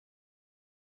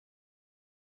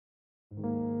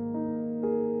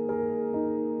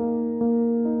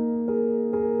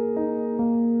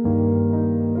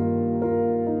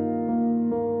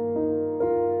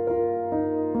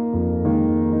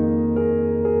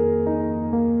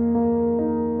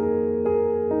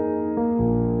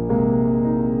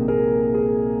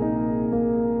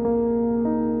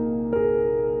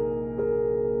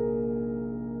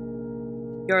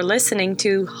You're listening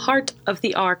to Heart of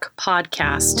the Ark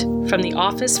podcast from the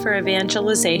Office for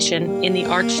Evangelization in the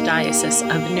Archdiocese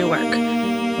of Newark.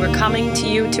 We're coming to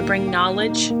you to bring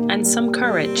knowledge and some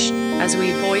courage as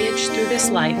we voyage through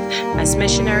this life as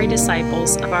missionary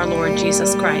disciples of our Lord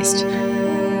Jesus Christ.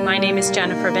 My name is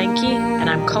Jennifer Benke,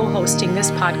 and I'm co-hosting this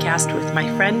podcast with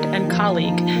my friend and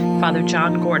colleague, Father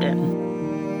John Gordon.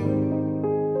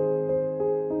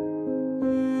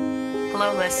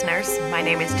 Hello, listeners. My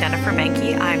name is Jennifer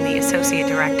Benke. I'm the Associate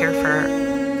Director for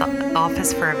the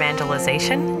Office for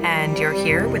Evangelization, and you're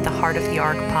here with the Heart of the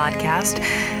Ark podcast.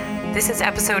 This is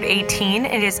episode 18.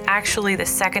 It is actually the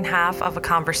second half of a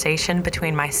conversation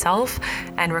between myself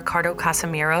and Ricardo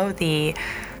Casimiro, the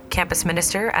campus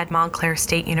minister at Montclair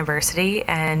State University,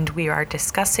 and we are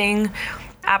discussing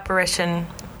apparition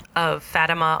of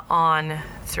Fatima on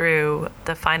through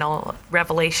the final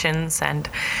revelations, and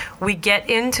we get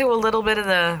into a little bit of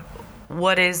the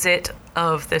what is it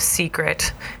of the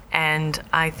secret, and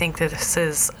I think that this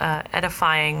is an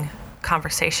edifying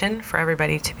conversation for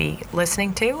everybody to be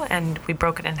listening to, and we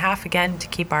broke it in half again to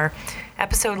keep our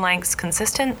episode lengths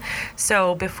consistent.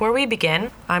 So before we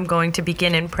begin, I'm going to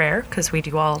begin in prayer, because we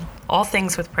do all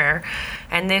things with prayer,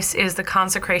 and this is the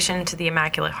consecration to the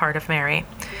Immaculate Heart of Mary.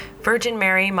 Virgin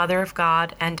Mary, Mother of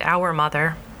God and our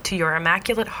Mother, to your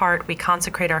Immaculate Heart we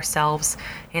consecrate ourselves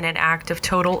in an act of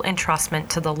total entrustment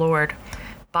to the Lord.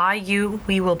 By you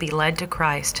we will be led to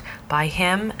Christ. By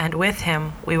him and with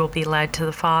him we will be led to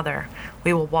the Father.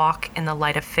 We will walk in the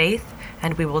light of faith,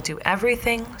 and we will do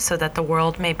everything so that the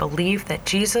world may believe that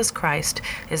Jesus Christ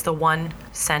is the one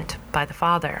sent by the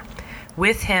Father.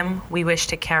 With him we wish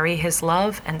to carry his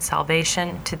love and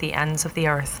salvation to the ends of the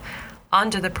earth.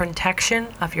 Under the protection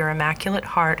of your Immaculate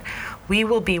Heart, we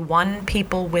will be one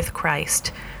people with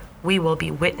Christ. We will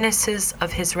be witnesses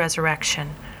of his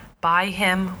resurrection. By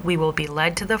him we will be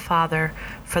led to the Father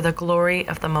for the glory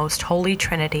of the most holy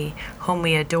Trinity, whom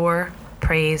we adore,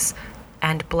 praise,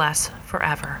 and bless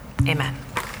forever. Amen.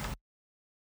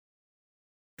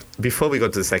 Before we go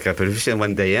to the second apparition,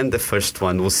 when they end the first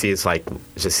one, we'll see it's like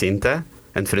Jacinta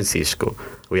and Francisco.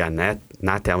 We are not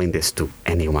telling this to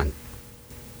anyone.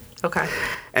 Okay.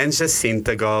 And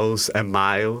Jacinta goes a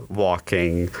mile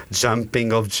walking,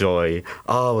 jumping of joy.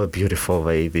 Oh, a beautiful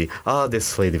lady. Oh,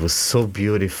 this lady was so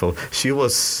beautiful. She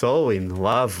was so in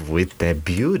love with their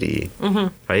beauty,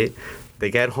 right?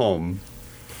 They get home.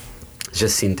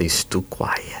 Jacinta is too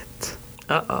quiet.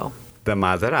 Uh-oh. The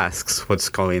mother asks, what's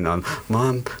going on?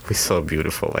 Mom, we saw a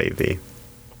beautiful lady.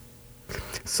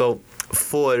 So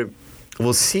for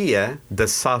Lucia, the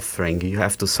suffering, you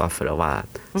have to suffer a lot,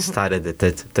 started the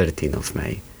 13th of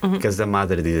May. Because the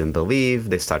mother didn't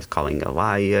believe, they started calling her a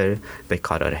liar, they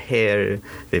cut her hair,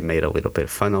 they made a little bit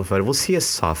of fun of her. Lucia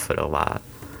suffered a lot.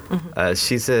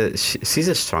 She's a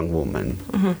strong woman.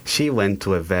 She went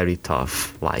to a very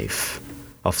tough life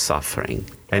of suffering,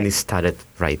 and it started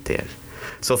right there.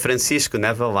 So Francisco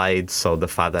never lied, so the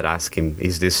father asked him,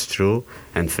 is this true?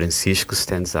 And Francisco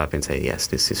stands up and says, yes,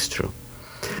 this is true.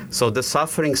 So the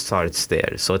suffering starts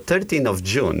there. So 13th of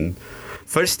June,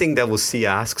 first thing that Lucia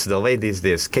asks the lady is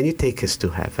this, can you take us to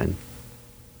heaven?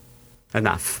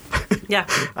 Enough. Yeah.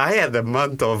 I had a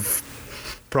month of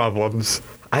problems.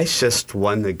 I just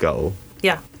want to go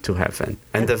to heaven.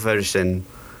 And the Virgin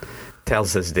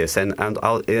tells us this. And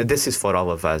this is for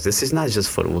all of us. This is not just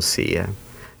for Lucia.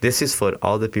 This is for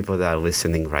all the people that are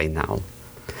listening right now.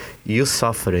 You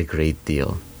suffer a great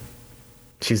deal.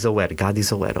 She's aware. God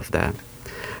is aware of that.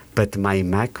 But my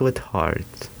Immaculate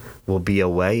Heart will be a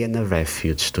way and a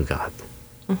refuge to God.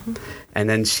 And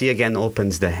then she again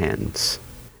opens the hands.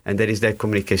 And there is that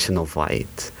communication of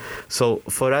light. So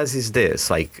for us is this,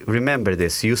 like, remember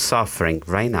this, you suffering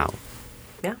right now.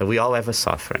 Yeah. We all have a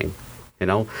suffering. You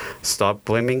know, stop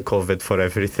blaming COVID for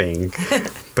everything.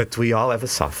 But we all have a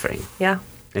suffering. Yeah.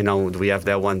 You know, we have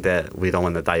that one that we don't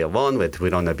want to die alone with. We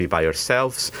don't want to be by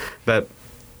ourselves. But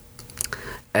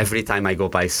every time I go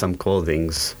buy some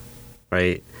clothings,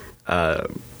 right,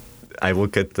 I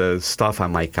look at the stuff,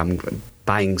 I'm like, I'm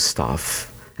buying stuff.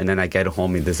 And then I get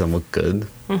home, it doesn't look good.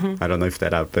 I don't know if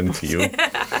that happened to you.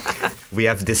 We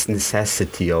have this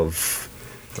necessity of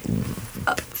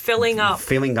filling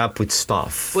up with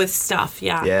stuff.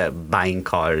 Yeah, buying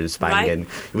cars, and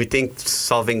we think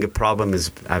solving a problem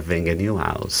is having a new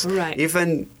house. Right.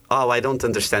 Even, I don't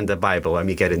understand the Bible, let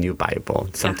me get a new Bible.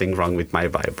 Something wrong with my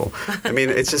Bible. I mean,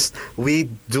 it's just, we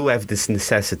do have this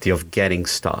necessity of getting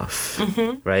stuff,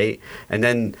 right? And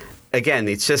then, again,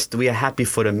 it's just, we are happy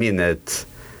for a minute,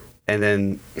 and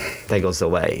then that goes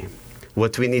away.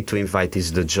 What we need to invite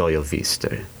is the joy of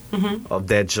Easter. of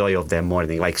that joy of that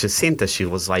morning. Like Jacinta, she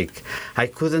was like, I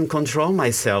couldn't control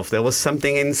myself. There was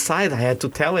something inside. I had to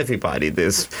tell everybody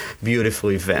this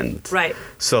beautiful event. Right.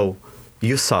 So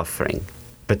you're suffering.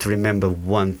 But remember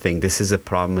one thing. This is a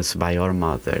promise by our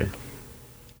mother.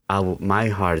 My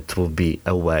heart will be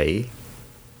away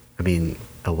and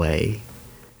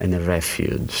a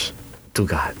refuge to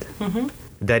God.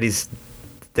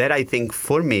 That I think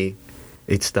for me,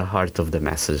 it's the heart of the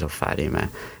message of Fatima.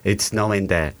 It's knowing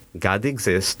that God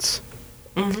exists,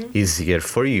 He's here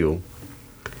for you.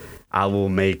 I will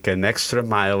make an extra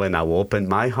mile and I will open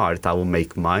my heart. I will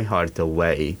make my heart a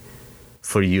way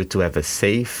for you to have a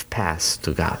safe path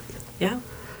to God. Yeah.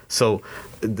 So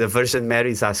the Virgin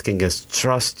Mary is asking us,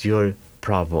 trust your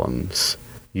problems,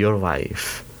 your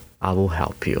life. I will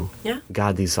help you. Yeah.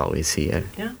 God is always here.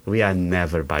 Yeah. We are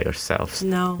never by ourselves.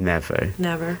 No. Never.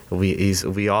 Never.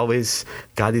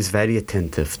 God is very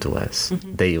attentive to us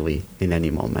daily, in any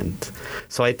moment.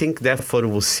 So I think therefore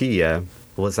Lucia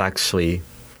was actually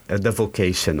the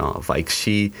vocation of, like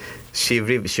she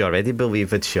already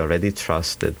believed it, she already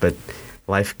trusted, but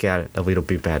life got a little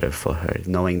bit better for her,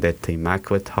 knowing that the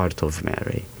Immaculate Heart of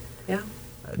Mary,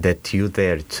 that you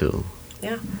there too.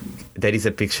 Yeah. There is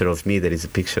a picture of me, there is a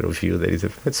picture of you,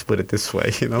 let's put it this way,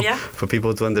 for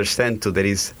people to understand too,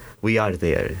 we are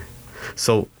there.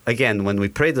 So again, when we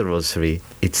pray the Rosary,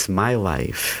 it's my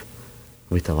life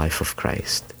with the life of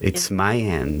Christ. It's my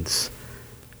hands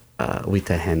with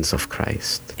the hands of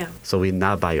Christ. Yeah. So we're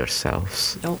not by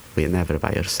ourselves. No. We're never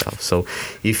by ourselves. So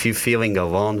if you're feeling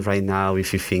alone right now,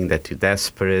 if you think that you're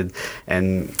desperate,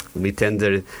 and we tend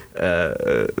to,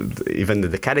 even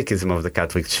the Catechism of the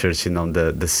Catholic Church,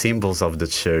 the symbols of the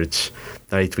Church,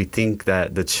 right? We think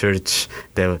that the Church,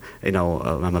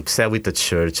 I'm upset with the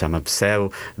Church, I'm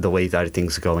upset the way that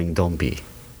things going. Don't be.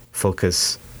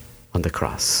 Focus on the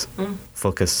cross.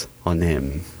 Focus on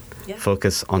Him. Yeah.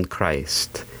 Focus on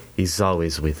Christ. He's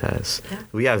always with us. Yeah.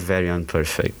 We are very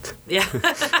imperfect. Yeah.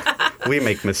 We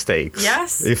make mistakes.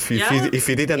 Yes. If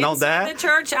you didn't know that, inside the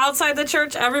church, outside the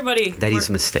church, everybody. that is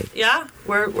mistake. Yeah,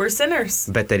 we're sinners.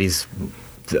 But that is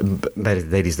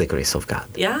the grace of God.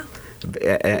 Yeah.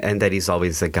 And that is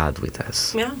always a God with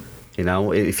us. Yeah.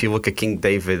 If you look at King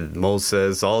David,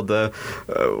 Moses, all the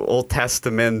Old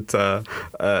Testament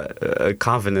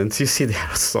covenants, you see they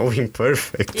are so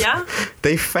imperfect. Yeah.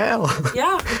 They fail.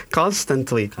 Yeah.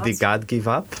 Constantly. Did God give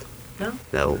up? No.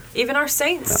 No. Even our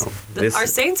saints. No. Our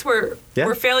saints were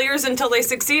failures until they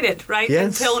succeeded, right?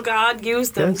 Yes. Until God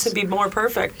used them Yes. to be more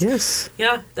perfect. Yes.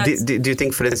 Yeah. Do you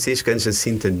think Francisca and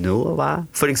Jacinta knew a lot?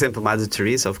 For example, Mother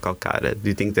Teresa of Calcutta, do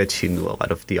you think that she knew a lot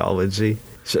of theology?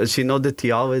 She know the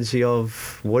theology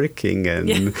of working and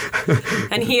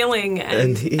and healing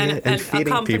and feeding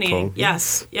accompanying people.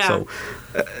 Yes. Yeah. So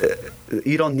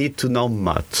you don't need to know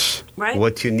much. Right.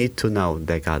 What you need to know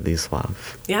that God is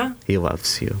love. Yeah. He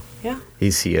loves you. Yeah.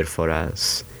 He's here for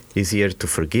us. He's here to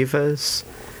forgive us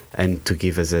and to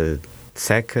give us a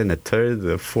second, a third,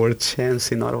 a fourth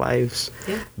chance in our lives.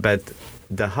 Yeah. But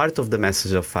the heart of the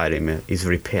message of Fatima is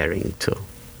repairing too.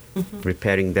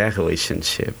 Repairing their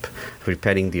relationship,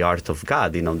 repairing the art of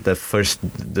God.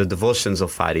 The devotions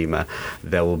of Fatima,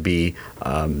 there will be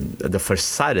the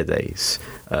first Saturdays,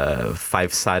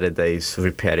 5 Saturdays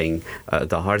repairing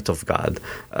the heart of God,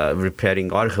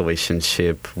 repairing our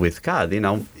relationship with God.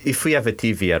 If we have a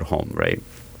TV at home, right?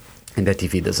 And that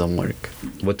TV doesn't work.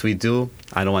 What we do,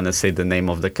 I don't want to say the name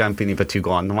of the company, but you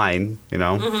go online,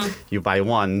 you buy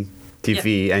one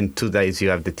TV, and 2 days you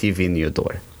have the TV in your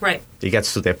door. Right. It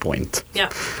gets to that point. Yeah.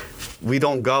 We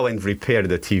don't go and repair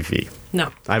the TV.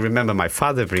 No. I remember my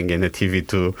father bringing a TV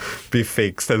to be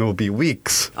fixed, and it will be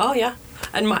weeks. Oh, yeah.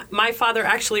 And my father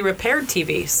actually repaired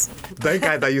TVs. That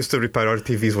guy that used to repair our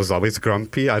TVs was always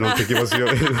grumpy. I don't think he was.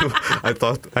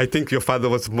 I think your father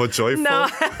was more joyful. No.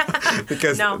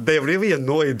 Because they're really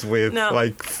annoyed with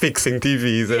fixing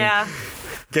TVs and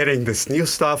getting this new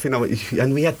stuff,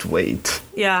 and we had to wait.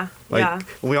 Yeah.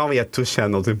 We only had 2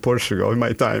 channels in Portugal in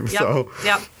my time, so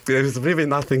there's really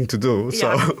nothing to do. Yeah.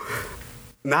 So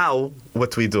now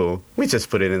what we do, we just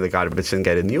put it in the garbage and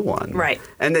get a new one. Right.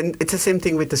 And then it's the same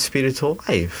thing with the spiritual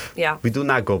life. Yeah. We do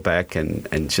not go back and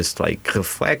just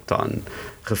reflect on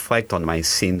my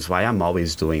sins, why I'm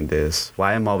always doing this,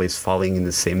 why I'm always falling in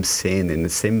the same sin, in the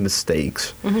same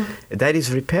mistakes. That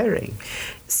is repairing.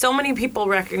 So many people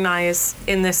recognize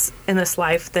in this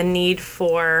life the need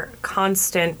for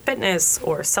constant fitness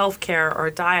or self-care or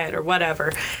diet or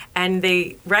whatever, and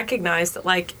they recognize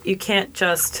that you can't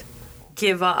just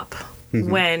give up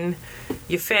when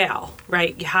you fail,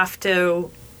 right? You have to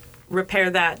repair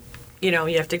that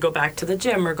you have to go back to the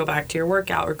gym or go back to your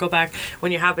workout or go back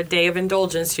when you have a day of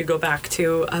indulgence, you go back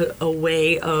to a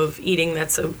way of eating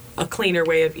that's a cleaner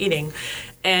way of eating.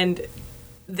 And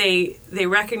they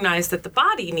recognize that the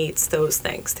body needs those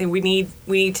things. We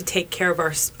need to take care of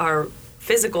our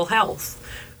physical health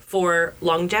for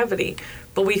longevity.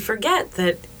 But we forget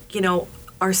that,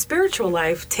 our spiritual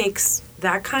life takes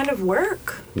that kind of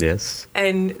work. Yes.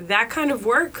 And that kind of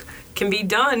work can be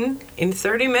done in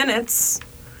 30 minutes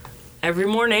every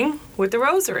morning with the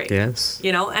rosary. Yes.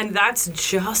 And that's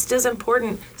just as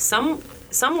important, some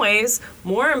ways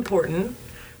more important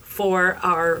for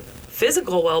our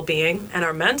physical well-being and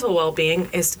our mental well-being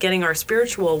is getting our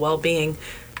spiritual well-being.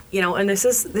 And this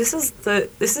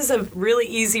is a really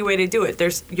easy way to do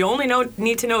it. You only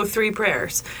need to know 3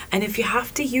 prayers. And if you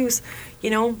have to use,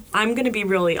 I'm going to be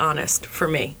really honest for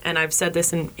me. And I've said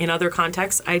this in other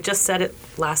contexts. I just said it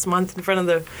last month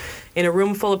in a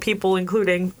room full of people,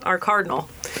 including our cardinal.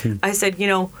 I said,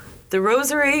 the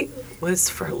rosary was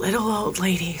for little old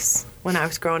ladies when I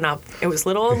was growing up. It was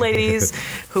little old ladies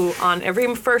who on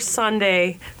every first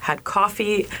Sunday had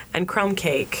coffee and crumb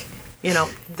cake.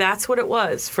 That's what it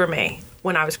was for me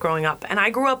when I was growing up. And I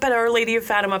grew up at Our Lady of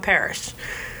Fatima Parish.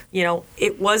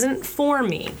 It wasn't for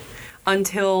me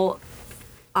until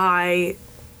I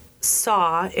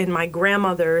saw in my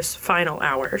grandmother's final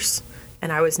hours,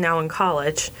 and I was now in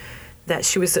college, that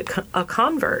she was a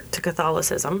convert to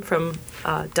Catholicism from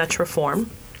Dutch Reform,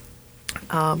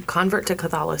 convert to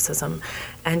Catholicism,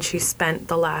 and she spent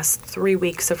the last 3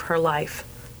 weeks of her life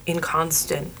in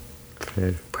constant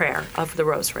prayer of the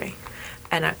rosary.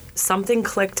 And something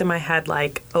clicked in my head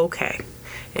like, okay,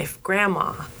 if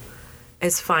Grandma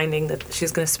is finding that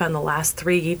she's going to spend the last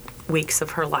 3 weeks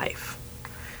of her life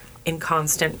in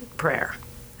constant prayer,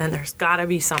 then there's got to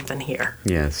be something here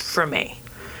for me.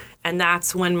 And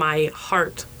that's when my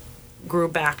heart grew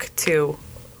back to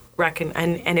reckon.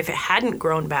 And if it hadn't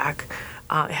grown back,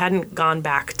 hadn't gone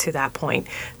back to that point,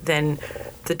 then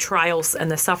the trials and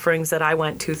the sufferings that I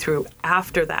went through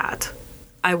after that,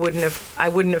 I wouldn't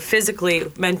have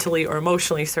physically, mentally, or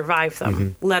emotionally survived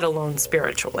them, let alone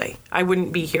spiritually. I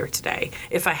wouldn't be here today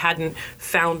if I hadn't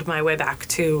found my way back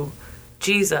to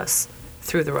Jesus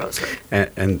through the rosary.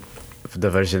 And the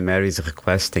Virgin Mary is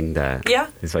requesting that. Yeah.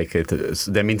 It's like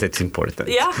that means it's important.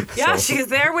 Yeah, yeah. So, she's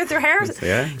there with her hair.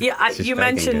 Yeah. You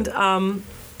mentioned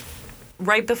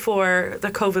right before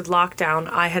the COVID lockdown,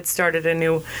 I had started a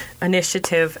new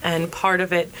initiative, and part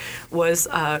of it was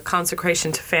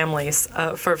consecration to families,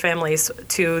 for families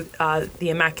to the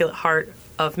Immaculate Heart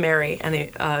of Mary and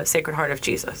the Sacred Heart of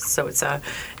Jesus. So it's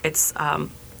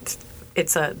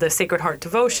the Sacred Heart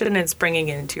devotion. It's bringing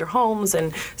it into your homes,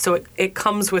 and so it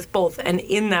comes with both. And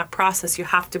in that process, you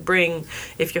have to bring,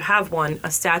 if you have one, a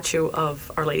statue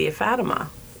of Our Lady of Fatima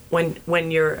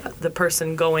when you're the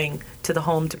person going to the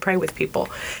home to pray with people.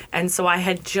 And so I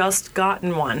had just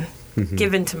gotten one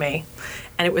given to me,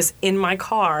 and it was in my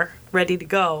car ready to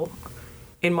go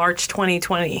in March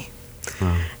 2020.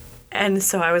 Wow. And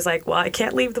so I was like, well, I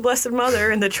can't leave the Blessed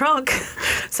Mother in the trunk.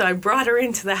 So I brought her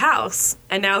into the house,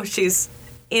 and now she's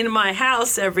in my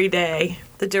house every day,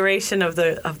 the duration of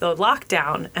the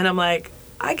lockdown. And I'm like,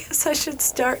 I guess I should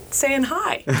start saying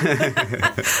hi.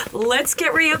 Let's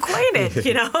get reacquainted,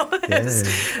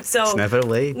 Yes. So it's never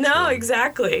late. No,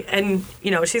 exactly. And,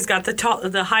 she's got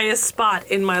the highest spot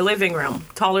in my living room,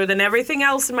 taller than everything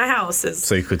else in my house.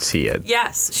 So you could see it.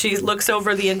 Yes. She looks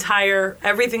over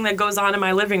everything that goes on in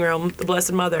my living room. The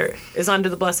Blessed Mother is under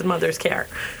the Blessed Mother's care.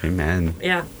 Amen.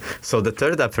 Yeah. So the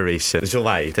third apparition,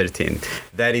 July 13th,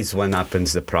 that is when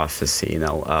happens the prophecy.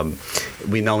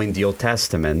 We know in the Old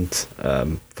Testament,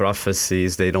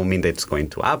 prophecies, they don't mean that it's going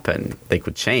to happen. They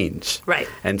could change. Right.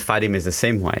 And Fatima is the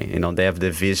same way. They have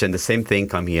the vision, the same thing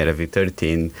come here every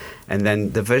 13. And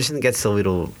then the Virgin gets a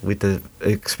little with the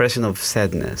expression of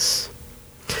sadness.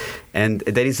 And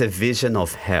there is a vision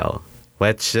of hell.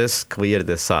 Let's just clear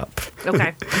this up.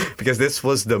 Okay. Because this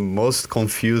was the most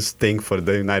confused thing for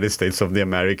the United States of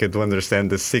America to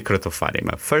understand the secret of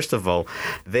Fatima. First of all,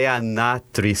 they are not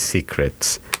 3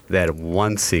 secrets. They're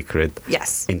 1 secret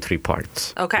in 3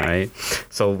 parts. Okay. Right?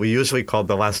 So we usually call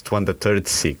the last one the third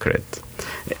secret.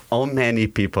 All many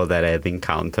people that I've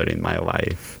encountered in my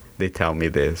life, they tell me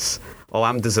this. Oh,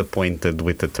 I'm disappointed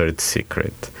with the third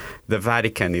secret. The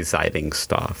Vatican is hiding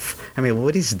stuff. I mean,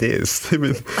 what is this? I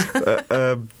mean,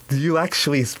 do you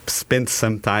actually spend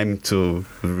some time to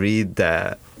read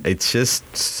that? It's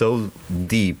just so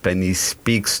deep, and he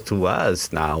speaks to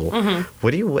us now.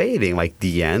 What are you waiting? Like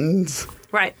the end?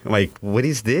 Right. Like, what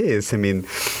is this? I mean,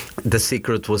 the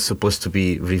secret was supposed to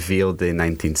be revealed in the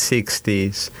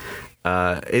 1960s.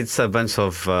 It's a bunch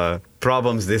of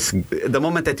problems. The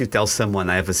moment that you tell someone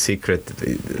I have a secret,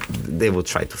 they will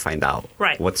try to find out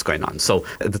what's going on. So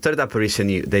the third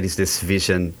apparition, there is this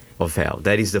vision of hell.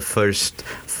 That is the first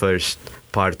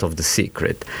part of the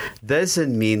secret.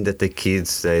 Doesn't mean that the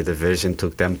kids, the vision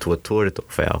took them to a tour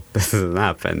of hell. That doesn't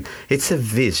happen. It's a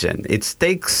vision. It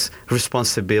takes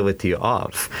responsibility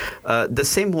of. The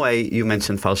same way you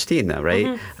mentioned Faustina, right?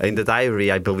 Mm-hmm. In the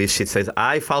diary, I believe she says,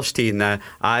 I, Faustina,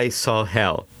 I saw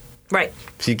hell. Right.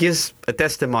 She gives a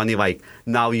testimony like,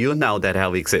 now you know that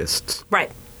hell exists.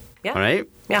 Right. Yeah. All right?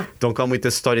 Yeah. Don't come with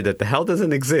the story that the hell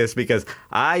doesn't exist because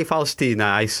I, Faustina,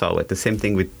 I saw it. The same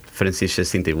thing with Francisca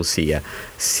Cinta Lucia.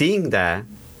 Seeing that,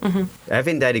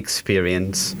 having that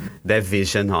experience, that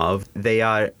vision of, they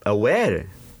are aware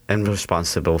and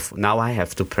responsible. Now I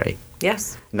have to pray.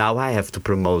 Yes. Now I have to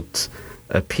promote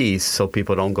a peace so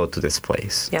people don't go to this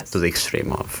place, to the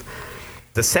extreme of.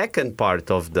 The second part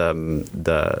of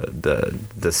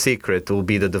the secret will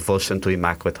be the devotion to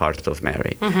Immaculate Heart of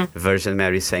Mary. Virgin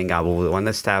Mary saying, I will want to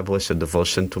establish a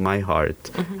devotion to my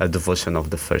heart, a devotion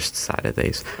of the first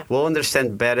Saturdays. We'll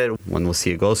understand better when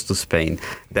Lucia goes to Spain.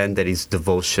 Then there is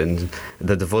devotion,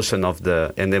 the devotion of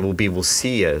and there will be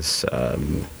Lucia's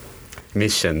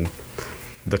mission,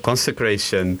 the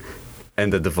consecration,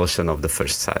 and the devotion of the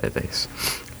first Saturdays.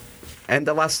 And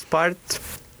the last part,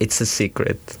 it's a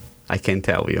secret. I can't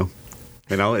tell you.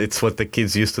 You know, it's what the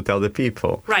kids used to tell the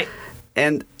people. Right.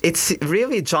 And it's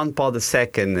really John Paul II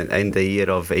in the year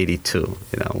of 82,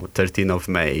 13th of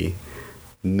May,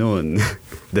 noon,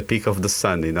 the peak of the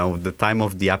sun, the time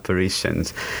of the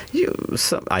apparitions.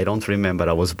 I don't remember.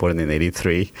 I was born in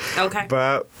 83. Okay.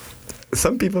 But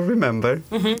some people remember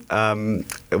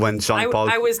when John Paul...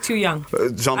 I was too young.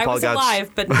 I was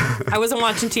alive, but I wasn't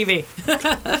watching TV.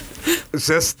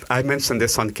 I mentioned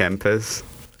this on campus.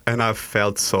 And I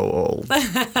felt so old.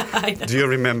 Do you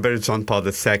remember John Paul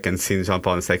II, seeing John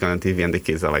Paul II on TV? And the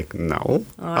kids are like, no.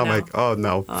 I'm like, oh,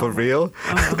 no. For real?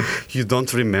 You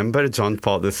don't remember John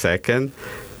Paul II?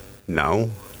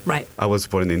 No. Right. I was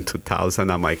born in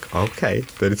 2000. I'm like, okay,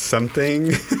 there is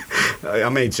something.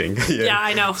 I'm aging. Yeah,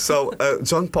 I know. So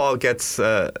John Paul gets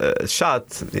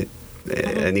shot.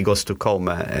 And he goes to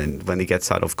coma. And when he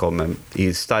gets out of coma,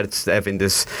 he starts having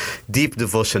this deep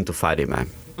devotion to Fatima.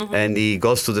 And he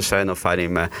goes to the shrine of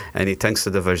Fatima and he thanks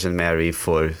to the Virgin Mary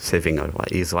for saving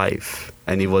his life.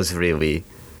 And he was really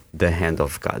the hand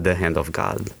of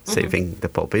God saving the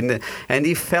Pope. And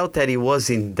he felt that he was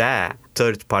in that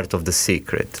third part of the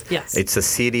secret. Yes. It's a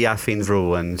city half in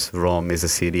ruins. Rome is a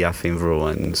city half in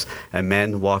ruins. A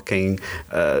man walking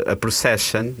a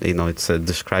procession, it's a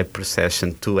described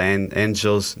procession, two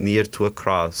angels near to a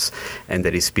cross, and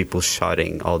there is people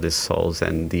shouting all these souls,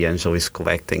 and the angel is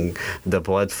collecting the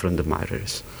blood from the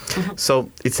martyrs. So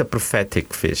it's a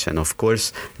prophetic vision. Of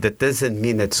course, that doesn't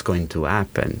mean it's going to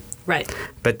happen. Right.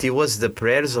 But it was the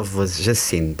prayers of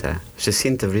Jacinta.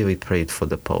 Jacinta really prayed for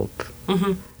the Pope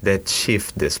that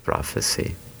shift this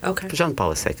prophecy. Okay. John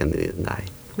Paul II didn't die.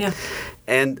 Yeah.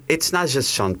 And it's not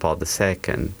just John Paul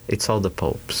II. It's all the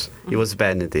popes. It was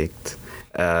Benedict.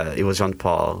 It was John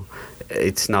Paul.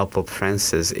 It's now Pope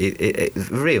Francis.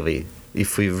 Really,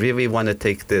 if we really want to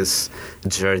take this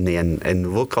journey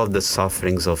and look at the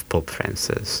sufferings of Pope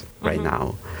Francis right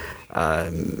now,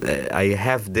 I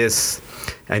have this,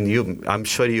 and I'm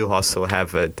sure you also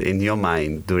have it in your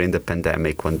mind during the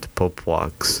pandemic when the Pope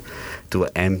walks to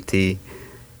empty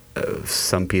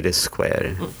St. Peter's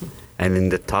Square. And in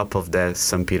the top of that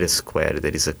St. Peter's Square,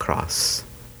 there is a cross.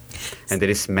 And there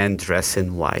is men dressed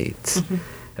in white,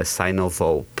 a sign of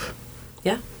hope,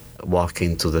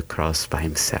 walking to the cross by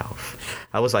himself.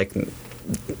 I was like,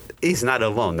 he's not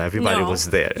alone. Everybody was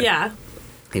there. Yeah.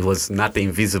 It was not the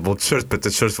invisible church, but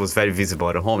the church was very visible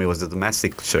at home. It was the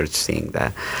domestic church seeing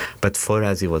that. But for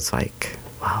us, it was like,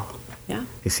 wow. Yeah.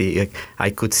 You see, I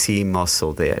could see him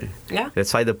also there. Yeah.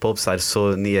 That's why the popes are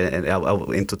so near. And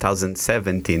in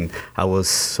 2017, I was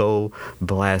so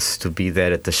blessed to be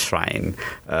there at the shrine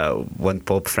when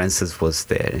Pope Francis was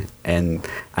there. And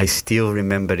I still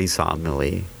remember his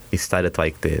homily. He started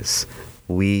like this: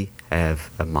 "We have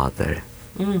a mother.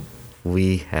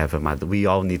 We have a mother." We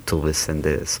all need to listen to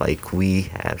this. Like, we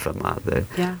have a mother.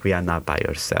 Yeah. We are not by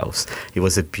ourselves. It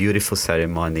was a beautiful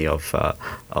ceremony of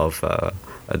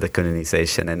the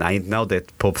canonization. And I know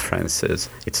that Pope Francis,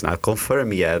 it's not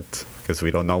confirmed yet, because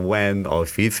we don't know when or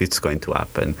if it's going to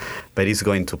happen, but he's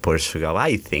going to Portugal.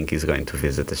 I think he's going to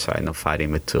visit the shrine of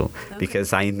Fatima too,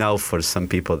 because I know for some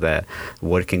people that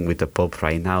working with the Pope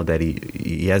right now that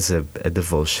he has a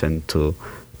devotion to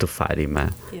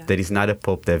Fatima. Yeah. There is not a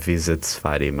Pope that visits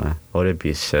Fatima or a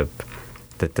bishop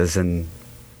that doesn't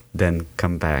then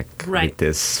come back with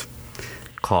this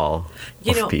call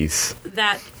of peace.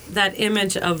 That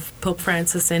image of Pope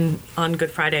Francis on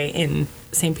Good Friday in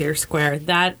St. Peter's Square,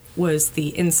 that was the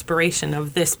inspiration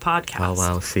of this podcast. Oh,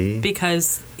 wow, see?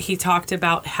 Because he talked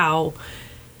about how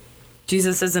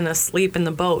Jesus isn't asleep in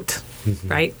the boat,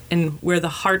 right? And we're the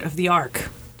heart of the ark.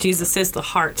 Jesus is the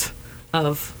heart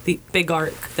of the big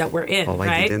ark that we're in, right?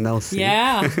 I didn't know. See?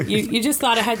 Yeah. You just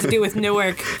thought it had to do with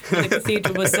Newark, the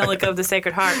Cathedral Basilica of the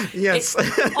Sacred Heart. Yes.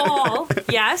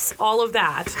 All of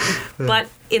that. But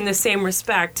in the same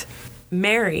respect,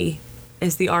 Mary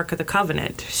is the Ark of the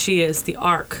Covenant. She is the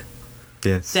ark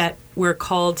that we're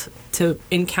called to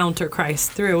encounter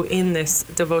Christ through in this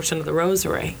devotion of the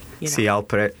Rosary. See, our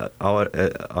prayers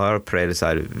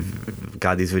are,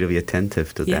 God is really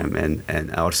attentive to them,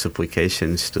 and our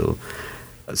supplications too.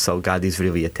 So God is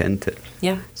really attentive.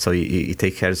 Yeah. So he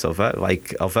takes care of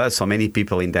us. So many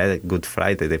people in that Good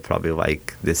Friday, they probably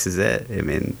like, this is it. I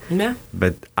mean,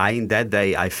 but in that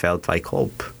day, I felt like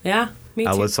hope. Yeah, me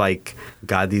too. I was like,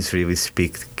 God is really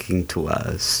speaking to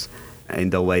us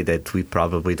in the way that we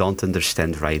probably don't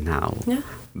understand right now. Yeah.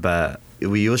 But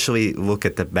we usually look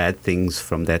at the bad things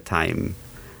from that time.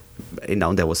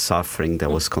 There was suffering, there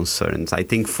was concerns. I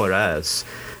think for us,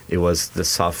 it was the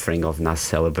suffering of not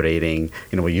celebrating.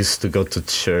 We used to go to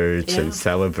church and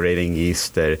celebrating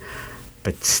Easter,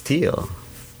 but still,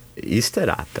 Easter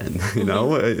happened.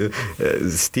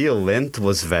 Still, Lent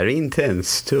was very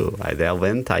intense too. That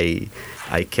Lent, I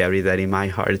carry that in my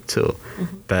heart too.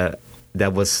 But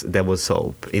there was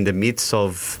hope in the midst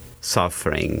of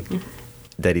suffering.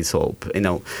 There is hope.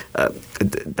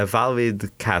 A valid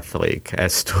Catholic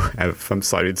has to have, I'm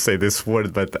sorry to say this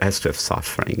word, but has to have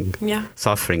suffering. Yeah.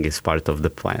 Suffering is part of the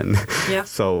plan. Yeah.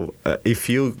 So if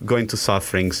you go into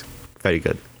sufferings, very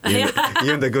good.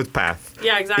 You're in the good path.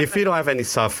 Yeah, exactly. If you don't have any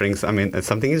sufferings, I mean,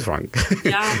 something is wrong.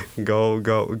 Yeah.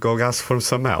 Go ask for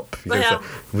some help. Because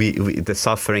the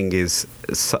suffering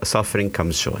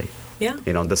comes joy. Yeah.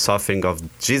 The suffering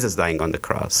of Jesus dying on the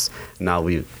cross. Now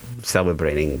we're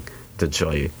celebrating the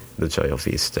joy of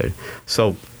Easter.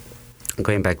 So,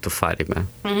 going back to Fatima.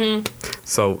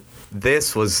 So,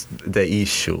 this was the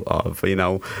issue of,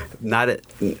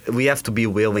 we have to be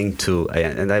willing to,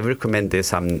 and I recommend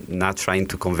this, I'm not trying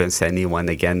to convince anyone.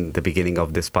 Again, the beginning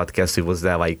of this podcast, it was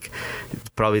that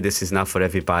probably this is not for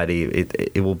everybody.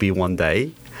 It will be one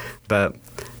day. But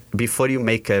before you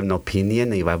make an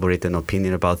opinion, elaborate an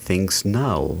opinion about things,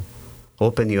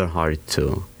 open your heart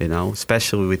to,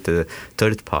 especially with the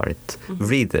third part.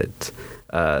 Read it.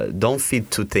 Don't feed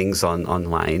to things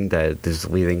online that is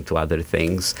leading to other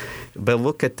things, but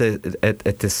look at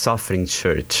the suffering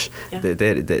church. Yeah.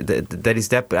 There is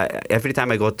that. Every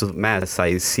time I go to Mass,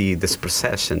 I see this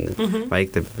procession,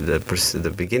 like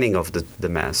the beginning of the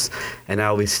Mass, and I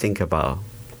always think about.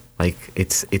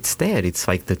 It's there. It's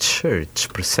like the church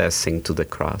processing to the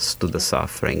cross, to the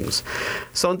sufferings.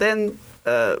 So then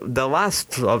the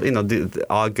last of the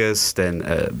August and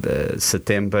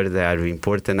September, there are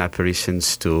important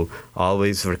apparitions to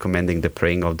always recommending the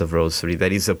praying of the Rosary.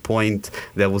 There is a point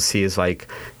that we'll see is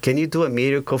can you do a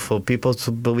miracle for people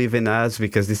to believe in us,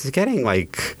 because this is getting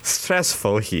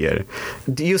stressful here.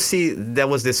 Do you see there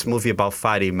was this movie about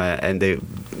Fatima, and the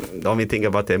only thing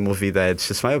about that movie that's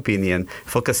just my opinion,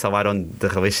 focus a lot on the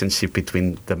relationship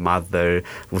between the mother,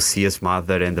 Lucia's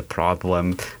mother, and the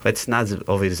problem. Let's not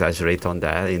over exaggerate on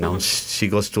that. She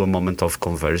goes to a moment of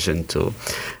conversion too.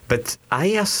 But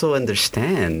I also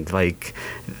understand,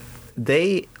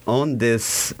 they own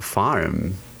this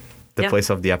farm, the place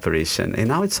of the apparition, and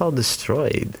now it's all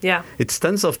destroyed. Yeah. It's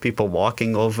tons of people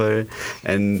walking over,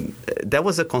 and that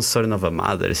was a concern of a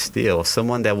mother still,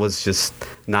 someone that was just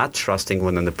not trusting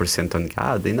 100% on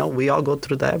God. We all go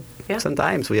through that. Yeah.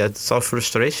 Sometimes we had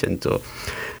self-frustration too.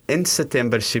 In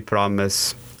September, she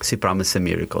promised a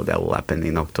miracle that will happen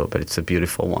in October. It's a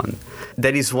beautiful one.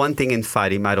 There is one thing in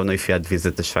Fatima. I don't know if you had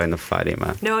visited the shrine of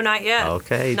Fatima. No, not yet.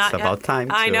 Okay, it's about time.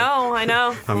 I know.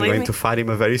 I'm going to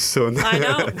Fatima very soon. I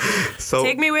know. So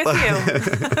take me with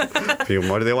you. You're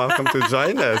more than welcome to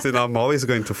join us. I'm always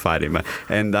going to Fatima.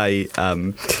 And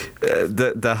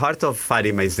the heart of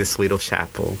Fatima is this little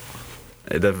chapel.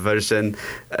 The version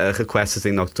requested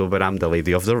in October, I'm the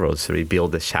Lady of the Rosary,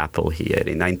 build a chapel here.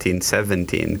 In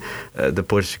 1917, the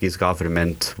Portuguese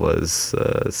government was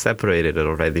separated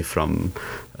already from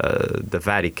the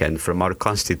Vatican, from our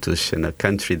constitution, a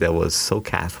country that was so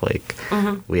Catholic.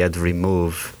 We had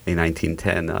removed in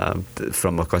 1910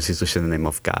 from our constitution the name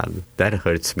of God. That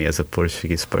hurts me as a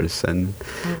Portuguese person.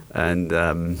 And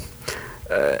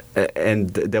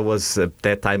there was, at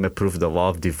that time, approved the law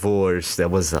of divorce. There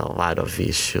was a lot of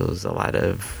issues, a lot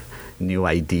of new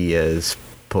ideas.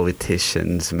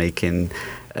 politicians making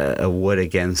a war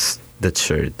against the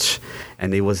church.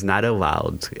 And it was not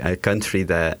allowed. A country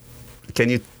that, can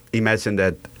you imagine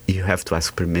that you have to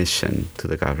ask permission to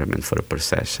the government for a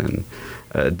procession?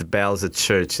 The bells at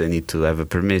church, they need to have a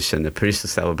permission. The priest to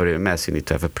celebrate a mass, you need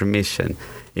to have a permission.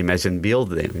 Imagine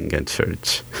building a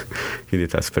church. You need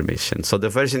to ask permission. So the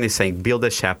Virgin is saying, build a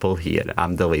chapel here.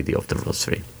 I'm the Lady of the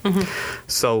Rosary. Mm-hmm.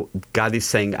 So God is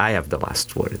saying, I have the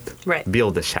last word. Right.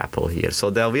 Build a chapel here. So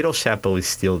the little chapel is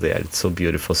still there. It's so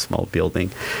beautiful, small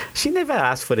building. She never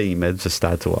asked for an image, a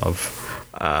statue of.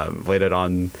 Later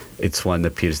on, it's when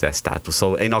appears that statue.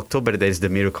 So in October, there's the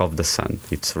miracle of the sun.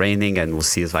 It's raining, and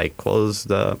we'll see like close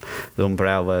the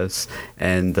umbrellas,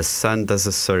 and the sun does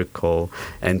a circle,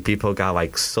 and people got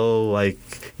like so like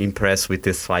impressed with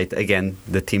this light. Again,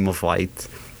 the theme of light,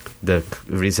 the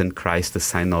risen Christ, the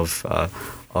sign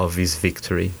of his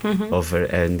victory over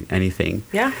anything.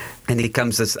 Yeah. And it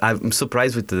comes as, I'm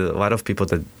surprised with a lot of people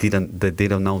that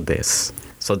didn't know this.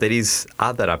 So there is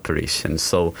other apparitions.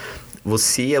 So we'll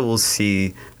see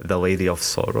the Lady of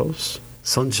Sorrows,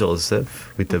 Saint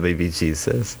Joseph with the baby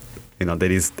Jesus. You know,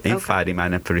 there is in Fatima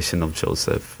an apparition of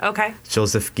Joseph. Okay.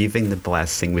 Joseph giving the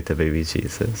blessing with the baby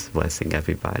Jesus, blessing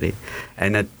everybody.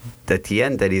 And at the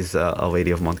end, there is a Lady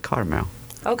of Mount Carmel.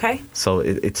 Okay. So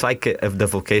it's like the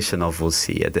vocation of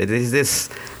Lucia. There is this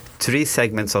 3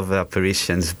 segments of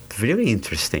apparitions, really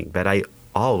interesting, but I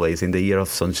always, in the year of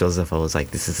St. Joseph, I was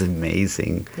like, this is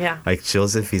amazing. Yeah. Like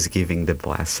Joseph is giving the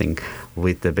blessing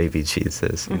with the baby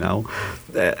Jesus, you know?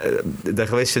 The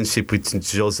relationship with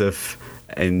Joseph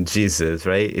and Jesus,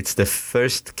 right? It's the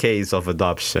first case of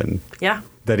adoption. Yeah.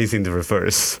 That is in the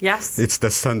reverse. Yes. It's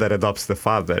the son that adopts the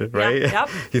father, right? Yep.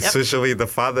 It's usually the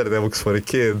father that looks for a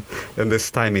kid. And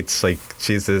this time it's like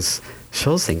Jesus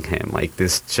choosing him, like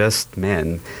this just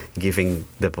man giving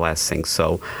the blessing.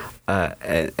 So,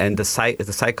 and the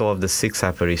cycle of the 6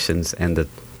 apparitions ended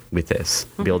with this.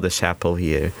 Build a chapel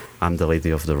here. I'm the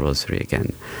Lady of the Rosary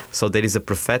again. So there is a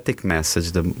prophetic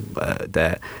message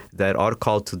that our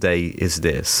call today is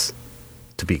this,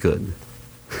 to be good.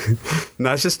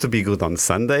 Not just to be good on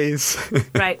Sundays.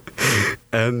 Right.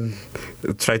 And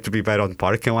try to be better on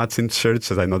parking lots in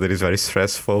church, as I know that is very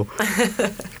stressful.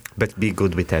 But be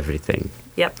good with everything.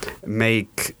 Yep.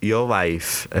 Make your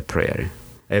life a prayer.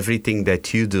 Everything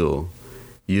that you do,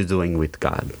 you're doing with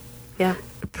God. Yeah.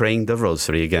 Praying the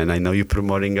rosary again. I know you're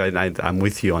promoting, and I'm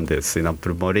with you on this. You know,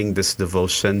 promoting this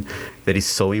devotion that is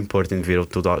so important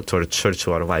to our church,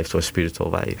 to our life, to our spiritual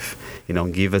life. You know,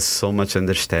 give us so much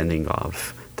understanding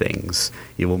of things.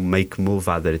 It will move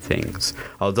other things.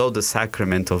 Although the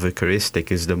sacrament of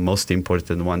Eucharistic is the most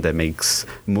important one that makes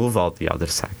move all the other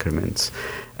sacraments.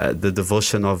 The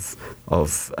devotion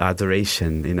of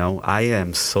adoration. You know, I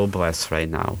am so blessed right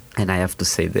now, and I have to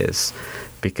say this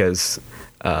because.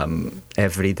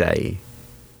 Every day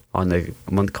on a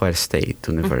Montclair State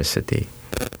University,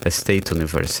 a state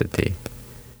university,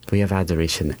 we have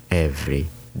adoration every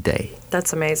day.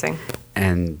 That's amazing.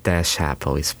 And that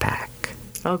chapel is packed.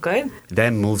 Oh, good.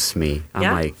 That moves me.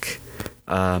 I'm like,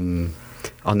 on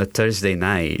a Thursday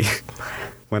night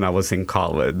when I was in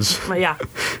college. Yeah.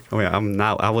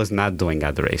 I was not doing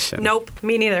adoration. Nope,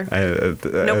 me neither.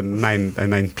 Nope.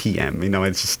 9 p.m. You know,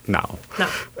 it's just no.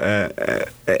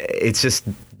 It's just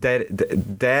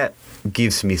that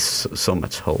gives me so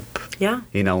much hope. Yeah.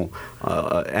 You know,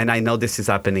 and I know this is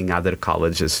happening in other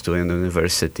colleges too, in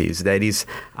universities. That is,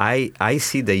 I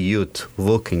see the youth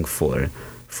looking for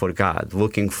God,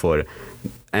 looking for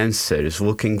answers,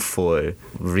 looking for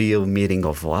real meaning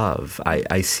of love.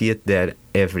 I see it there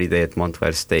every day at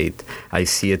Montclair State. I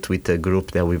see it with the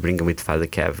group that we bring with Father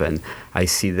Kevin. I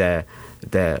see that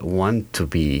want to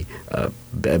be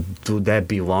to that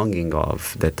belonging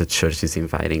of that the church is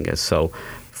inviting us. So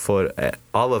for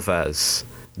all of us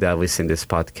that listen to this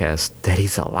podcast, there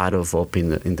is a lot of hope in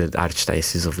the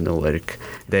Archdiocese of Newark.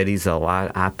 There is a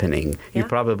lot happening. You're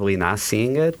probably not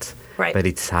seeing it. Right. But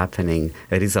it's happening.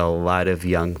 There is a lot of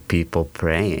young people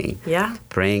praying. Yeah.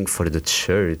 Praying for the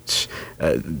church.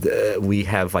 We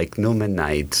have like Newman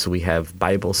nights. We have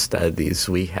Bible studies.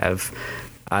 We have.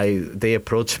 They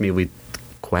approach me with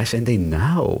questions. They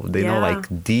know. They know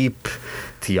like deep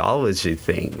theology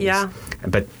things. Yeah.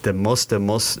 But the most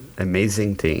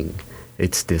amazing thing,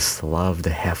 it's this love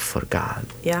they have for God.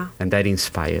 Yeah. And that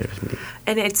inspires me.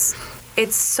 And it's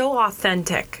so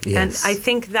authentic. Yes. And I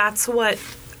think that's what.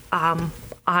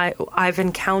 I've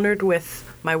encountered with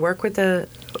my work with the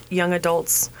young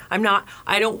adults. I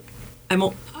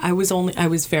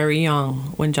was very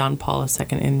young when John Paul II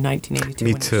in 1982.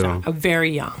 Me too.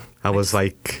 Very young. I was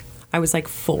like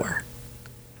 4.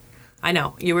 I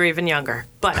know, you were even younger,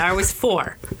 but I was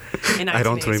 4 in 1982. I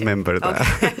don't remember that.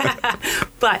 Okay.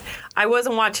 But I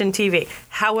wasn't watching TV.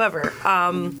 However...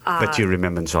 but you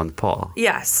remember John Paul.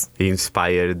 Yes. He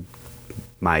inspired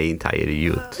my entire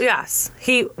youth. Yes.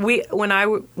 When I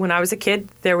was a kid,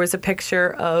 there was a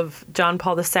picture of John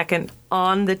Paul II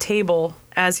on the table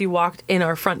as you walked in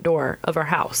our front door of our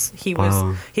house. He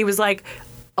was like...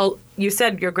 Oh, you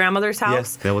said your grandmother's house?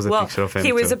 Yes, there was a picture of him.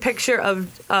 He was too. a picture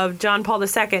of John Paul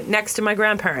II next to my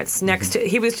grandparents.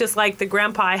 He was just like the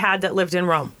grandpa I had that lived in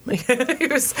Rome. He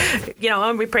was,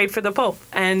 and we prayed for the Pope.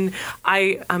 And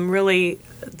I'm really,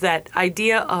 that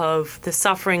idea of the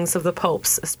sufferings of the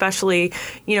popes, especially,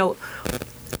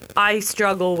 I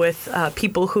struggle with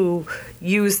people who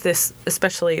use this,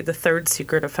 especially the third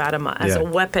secret of Fatima, as a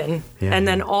weapon, and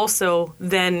then also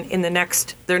in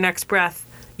their next breath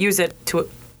use it to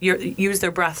use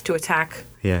their breath to attack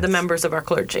the members of our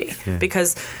clergy,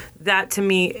 because that to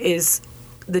me is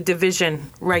the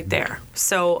division right there.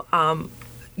 So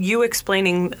you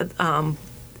explaining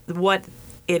what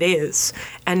it is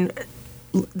and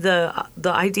the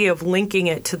idea of linking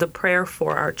it to the prayer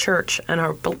for our church and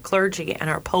our clergy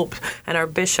and our pope and our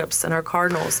bishops and our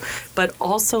cardinals, but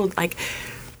also like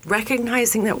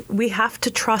recognizing that we have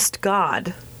to trust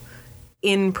God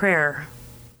in prayer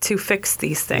to fix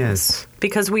these things,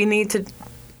 because we need to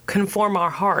conform our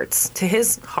hearts to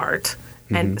his heart,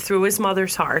 and through his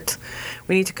mother's heart,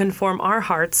 we need to conform our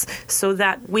hearts so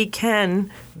that we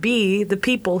can be the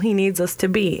people he needs us to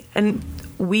be. And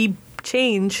we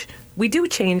do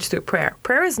change through prayer.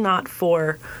 Prayer is not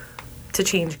to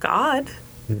change God.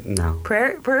 No.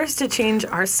 Prayer is to change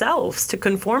ourselves, to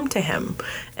conform to him.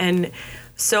 And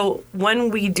so when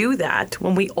we do that,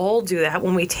 when we all do that,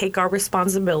 when we take our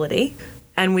responsibility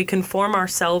and we conform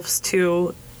ourselves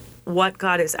to what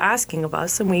God is asking of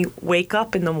us, and we wake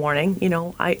up in the morning,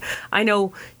 I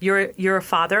know you're a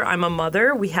father, I'm a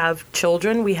mother, we have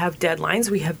children, we have deadlines,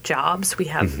 we have jobs, we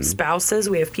have spouses,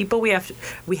 we have people we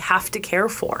have to care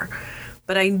for.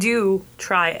 But I do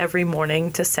try every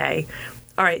morning to say,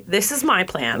 all right, this is my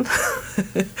plan.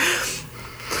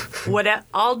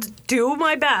 I'll do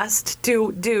my best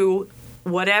to do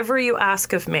whatever you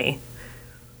ask of me.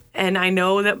 And I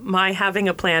know that my having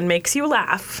a plan makes you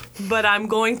laugh, but I'm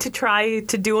going to try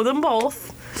to do them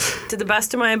both to the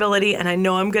best of my ability. And I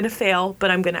know I'm going to fail, but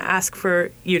I'm going to ask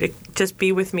for you to just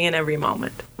be with me in every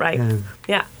moment, right?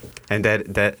 Yeah. And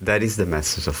that is the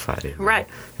message of Fatima. Right.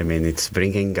 I mean, it's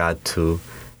bringing God to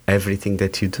everything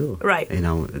that you do. Right.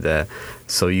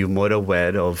 So you're more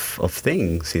aware of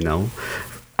things,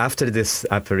 After these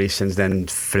apparitions, then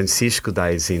Francisco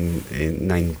dies in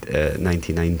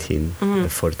 1919, the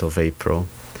 4th of April.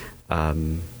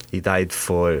 He died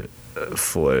for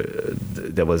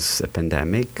there was a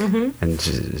pandemic, and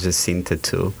Jacinta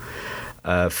too.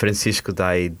 Francisco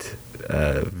died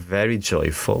very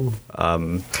joyful.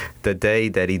 The day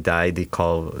that he died, he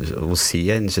called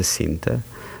Lucia and Jacinta.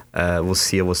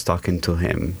 Lucia was talking to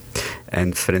him,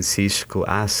 and Francisco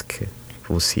asked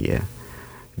Lucia,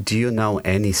 do you know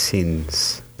any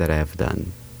sins that I have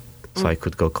done? So I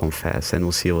could go confess. And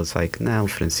Lucia was like, no,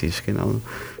 Francisco,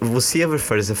 Lucia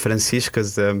refers to Francisco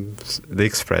as the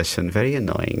expression, very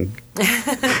annoying,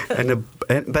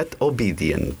 but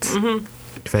obedient,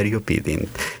 very obedient.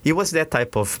 He was that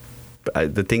type of,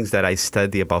 the things that I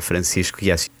study about Francisco,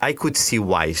 yes, I could see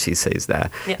why she says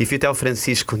that. Yeah. If you tell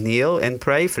Francisco kneel and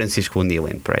pray, Francisco will kneel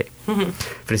and pray.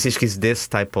 Francisco is this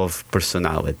type of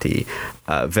personality,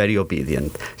 very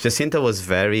obedient. Jacinta was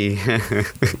very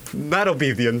not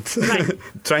obedient, right.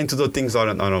 Trying to do things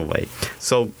on her own way.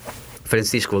 So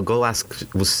Francisco will go ask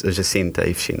Jacinta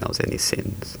if she knows any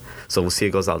sins. So Lucia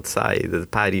goes outside the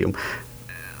patio.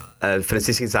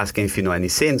 Francisco is asking if you know any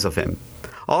sins of him.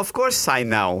 Of course I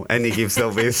know. And he gives a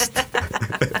list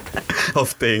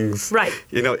of things. Right.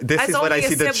 This As is what I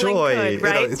see the joy. Could,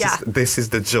 right? This is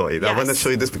the joy. Yes. I want to show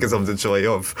you this because of the joy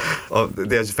of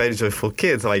they're very joyful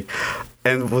kids.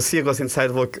 And Lucia goes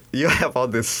inside, look, you have all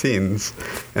these sins.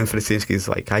 And Francisco is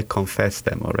like, I confess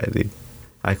them already.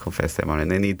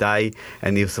 And he died,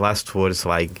 and his last words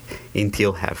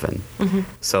until heaven.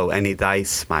 And he dies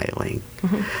smiling.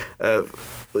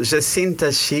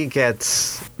 Jacinta, she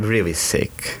gets really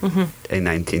sick in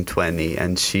 1920,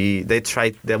 and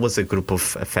there was a group of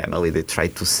family, they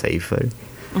tried to save her,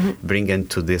 bring her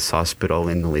to this hospital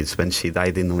in Lisbon. She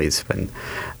died in Lisbon,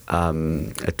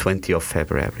 20th of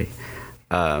February.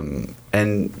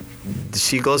 And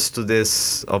she goes to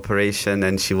this operation,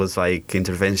 and she was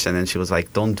intervention, and she was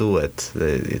like, don't do it.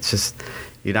 It's just,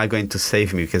 you're not going to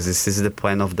save me because this is the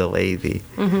plan of the lady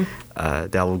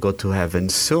that will go to heaven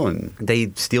soon.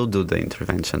 They still do the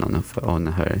intervention on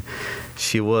her.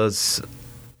 She was,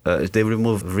 they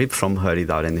removed rib from her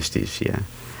without anesthesia.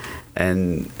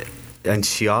 And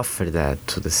she offered that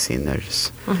to the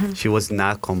sinners. She was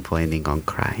not complaining or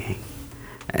crying.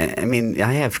 I mean,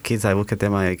 I have kids. I look at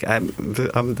them like I'm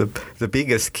the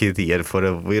biggest kid here for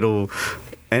a little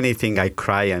anything. I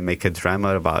cry and make a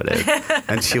drama about it.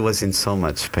 And she was in so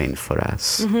much pain for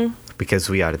us because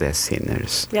we are the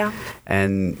sinners. Yeah.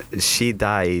 And she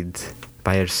died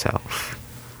by herself.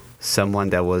 Someone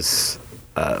that was.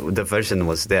 The Virgin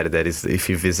was there. That is, if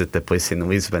you visit the place in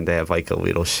Lisbon, they have like a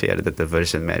little chair that the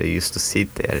Virgin Mary used to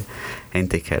sit there and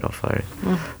take care of her.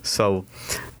 So.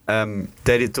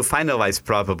 To finalize,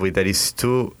 probably there is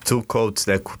two quotes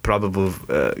that could probably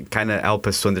kind of help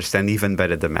us to understand even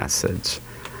better the message.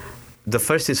 The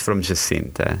first is from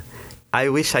Jacinta. I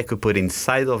wish I could put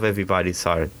inside of everybody's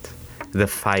heart the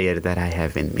fire that I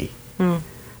have in me.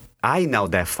 I know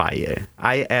that fire.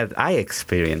 I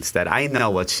experienced that. I know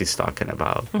what she's talking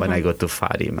about when I go to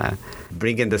Fatima.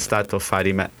 Bringing the start of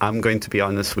Fatima, I'm going to be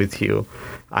honest with you.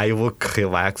 I look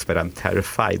relaxed, but I'm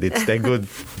terrified. It's that good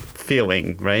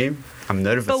feeling, right? I'm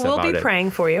nervous about it. But we'll be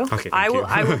praying for you. Okay, I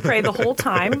will pray the whole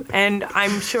time, and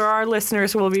I'm sure our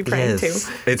listeners will be praying too.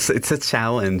 It's a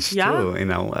challenge too. You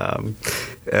know,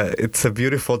 it's a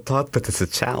beautiful thought, but it's a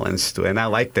challenge too, and I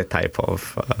like that type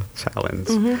of challenge.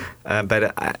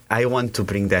 But I want to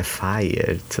bring that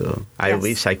fire too. I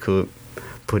wish I could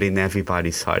put in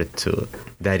everybody's heart too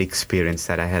that experience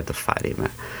that I had of Fatima.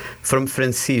 From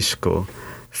Francisco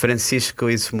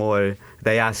is more.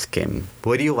 They ask him,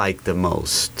 what do you like the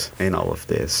most in all of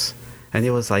this? And he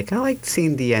was like, I like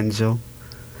seeing the angel.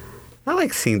 I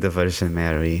like seeing the Virgin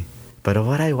Mary. But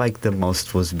what I liked the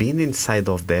most was being inside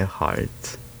of their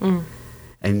heart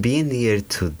and being near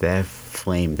to their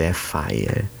flame, their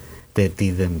fire that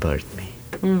didn't burn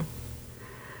me.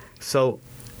 So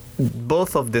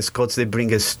both of these quotes, they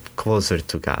bring us closer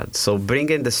to God. So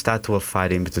bringing the statue of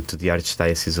Fatima to the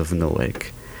Archdiocese of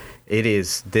Newark, it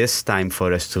is this time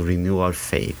for us to renew our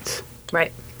faith.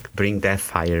 Right. Bring that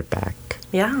fire back.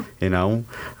 Yeah. You know,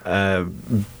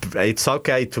 it's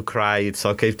okay to cry. It's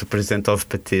okay to present our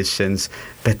petitions.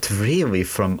 But really,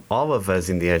 from all of us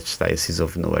in the Archdiocese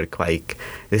of Newark, like,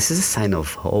 this is a sign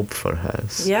of hope for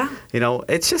us. Yeah. You know,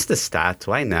 it's just a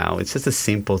statue. I know. It's just a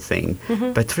simple thing.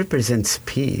 But represents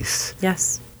peace.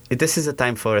 Yes. This is a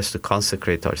time for us to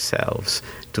consecrate ourselves,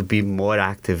 to be more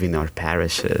active in our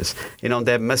parishes. You know,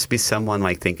 there must be someone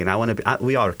like thinking, I want to be,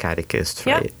 we are catechists,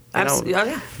 right?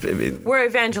 Absolutely. We're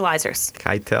evangelizers.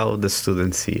 I tell the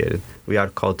students here, we are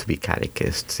called to be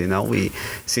catechists, you know,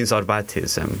 since our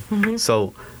baptism.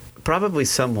 So probably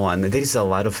there is a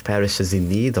lot of parishes in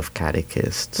need of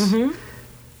catechists.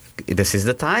 This is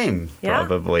the time,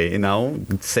 probably, you know.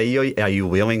 Say, are you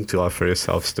willing to offer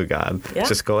yourselves to God? Yeah.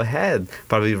 Just go ahead.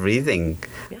 Probably reading,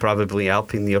 probably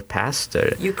helping your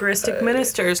pastor. Eucharistic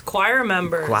ministers, choir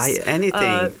members.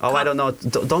 Anything. I don't know.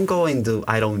 Don't go into,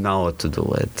 I don't know how to do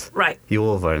it. Right. You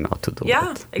will learn how to do it.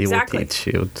 Yeah, exactly. He will teach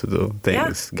you to do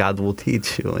things. Yeah. God will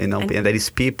teach you, you know. And there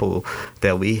is people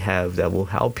that we have that will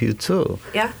help you too.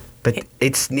 Yeah. But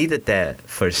it's needed that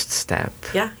first step.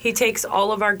 Yeah, he takes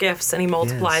all of our gifts and he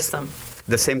multiplies them.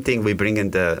 The same thing, we bring in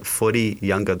the 40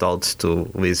 young adults to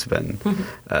Lisbon.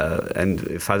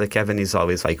 And Father Kevin is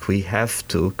always like, we have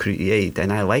to create,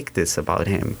 and I like this about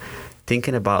him,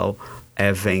 thinking about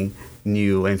having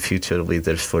new and future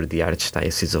leaders for the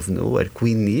Archdiocese of Newark.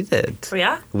 We need it. Oh,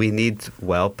 yeah? We need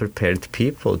well-prepared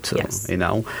people too, you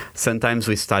know. Sometimes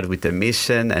we start with the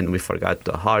mission and we forgot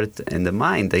the heart and the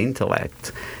mind, the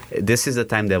intellect. This is the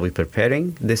time that we're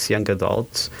preparing these young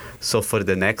adults. So for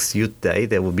the next youth day,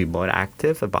 they will be more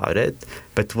active about it.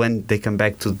 But when they come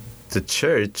back to the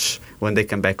church, when they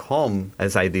come back home,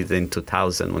 as I did in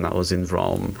 2000 when I was in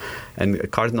Rome, and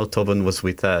Cardinal Tobin was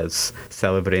with us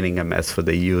celebrating a mass for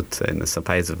the youth in St.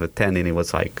 Pius of X, and he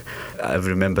was like, I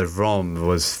remember Rome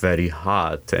was very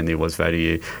hot, and it was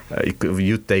very,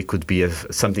 youth day could be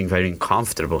something very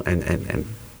uncomfortable, and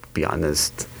be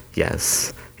honest,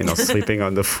 yes, you know, sleeping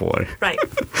on the floor. Right.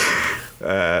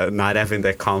 Not having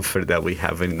the comfort that we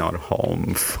have in our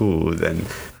home, food, and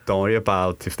don't worry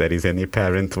about if there is any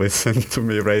parent listen to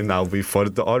me right now. Before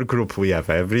our group, we have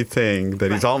everything.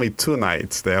 There is only 2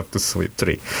 nights. They have to sleep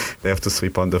 3. They have to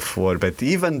sleep on the floor. But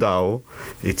even though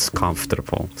it's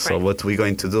comfortable. So what we're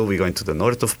going to do, we're going to the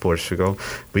north of Portugal.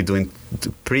 We're doing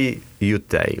pre-youth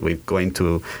day. We're going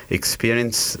to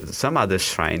experience some other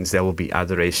shrines. There will be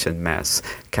adoration mass.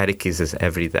 catechesis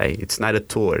every day. It's not a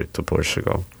tour to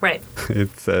Portugal. Right.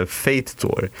 It's a faith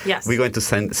tour. Yes. We're going to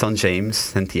St. James,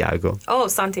 Santiago. Oh,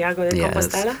 Santiago de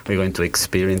Compostela? We're going to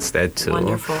experience that too.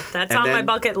 Wonderful. That's And on my then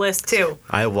bucket list too.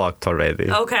 I walked already.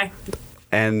 Okay.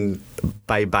 And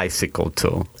by bicycle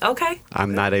too. Okay.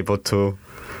 I'm not able to.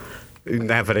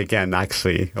 Never again,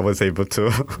 actually. I was able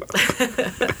to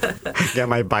get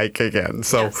my bike again.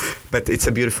 So, Yes. But it's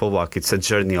a beautiful walk. It's a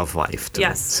journey of life, too.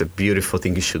 Yes. It's a beautiful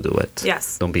thing. You should do it.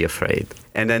 Yes. Don't be afraid.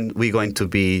 And then we're going to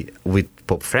be with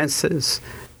Pope Francis,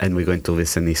 and we're going to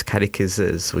listen to his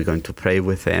catechesis. We're going to pray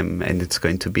with him, and it's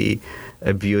going to be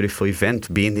a beautiful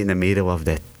event. Being in the middle of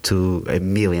that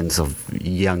millions of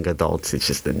young adults, it's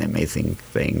just an amazing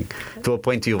thing. To a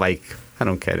point you like, I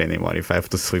don't care anymore if I have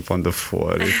to sleep on the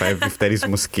floor, if there is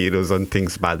mosquitoes and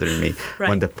things bothering me. Right.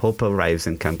 When the Pope arrives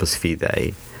in Campus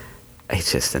Fidei,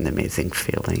 it's just an amazing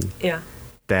feeling. Yeah.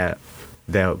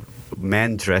 The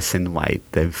man dressed in white,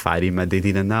 the Fatima, they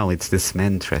didn't know it's this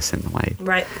man dressed in white.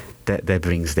 Right. That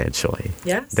brings that joy.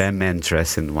 Yes. That man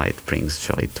dressed in white brings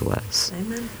joy to us.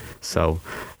 Amen. So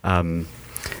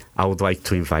I would like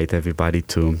to invite everybody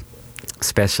to,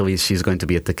 especially she's going to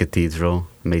be at the cathedral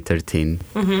May 13.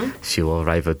 Mm-hmm. She will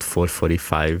arrive at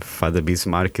 4:45. Father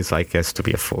Bismarck is like, has to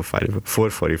be at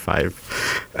 4:45.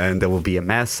 And there will be a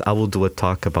mass. I will do a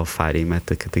talk about Fatima at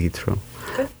the cathedral.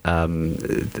 Okay.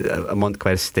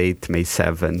 Montclair State, May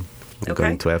 7. I'm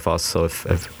going to have also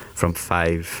from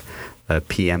 5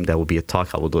 p.m. there will be a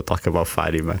talk. I will do a talk about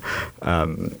Fatima.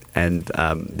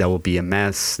 There will be a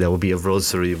mass. There will be a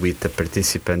rosary with the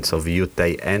participants of Youth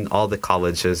Day and all the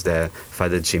colleges that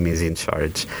Father Jim is in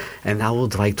charge. And I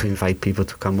would like to invite people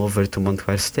to come over to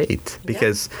Montclair State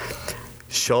because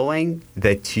showing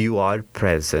that you are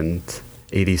present,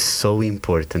 it is so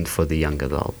important for the young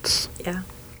adults. Yeah.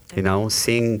 You know,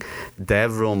 seeing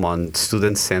Dev room on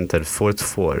Student Center, 4th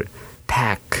floor,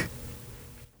 pack,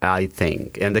 I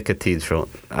think, and the cathedral,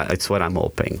 it's what I'm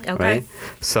hoping, right?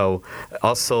 So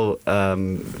also,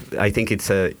 I think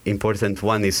it's an important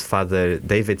one is Father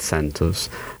David Santos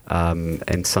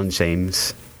and St.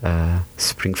 James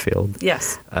Springfield.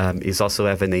 Yes. Is also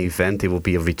having an event. It will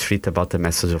be a retreat about the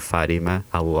message of Fatima.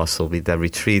 I will also be the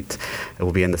retreat. It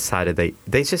will be on the Saturday.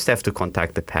 They just have to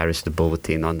contact the parish, the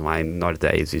bulletin online,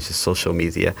 nowadays it's just social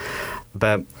media.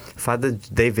 But Father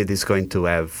David is going to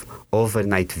have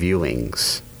overnight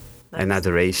viewings and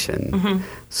adoration. Mm-hmm.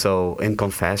 So, and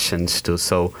confessions too.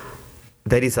 So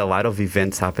there is a lot of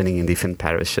events happening in different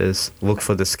parishes. Look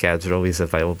for the schedule, is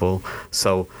available.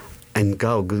 So, and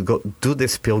go do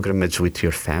this pilgrimage with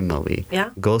your family.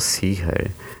 Yeah. Go see her.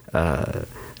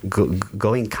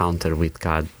 Go encounter with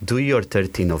God. Do your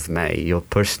 13th of May, your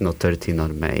personal 13th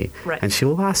of May. Right. And she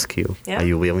will ask you, are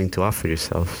you willing to offer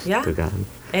yourself to God?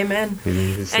 Amen.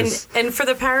 And for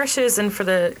the parishes and for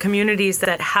the communities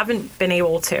that haven't been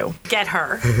able to get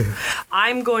her,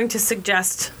 I'm going to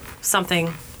suggest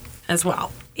something as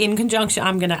well. In conjunction,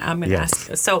 I'm gonna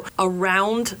ask. So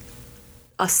around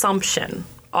Assumption,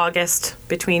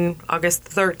 between August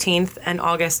 13th and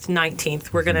August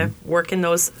 19th, we're gonna work in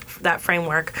that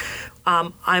framework.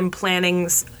 I'm planning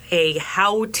a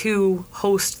how to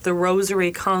host the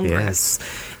Rosary Congress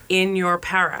in your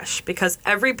parish, because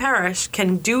every parish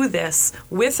can do this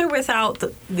with or without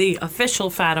the official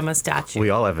Fatima statue. We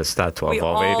all have a statue of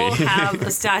Our Lady. We all have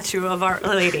a statue of Our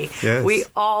Lady. Yes. We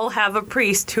all have a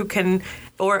priest who can,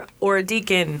 or a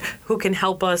deacon who can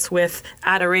help us with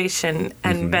adoration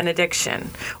and benediction.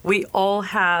 We all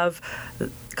have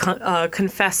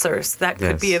confessors that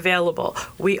could be available.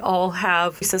 We all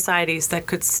have societies that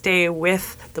could stay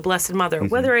with the Blessed Mother,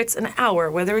 whether it's an hour,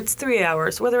 whether it's 3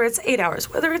 hours, whether it's 8 hours,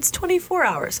 whether it's 24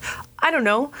 hours. I don't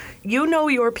know. You know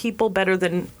your people better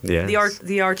than the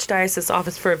Archdiocese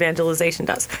Office for Evangelization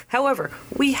does. However,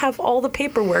 we have all the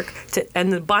paperwork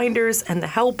and the binders and the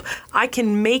help. I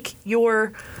can make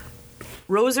your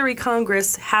Rosary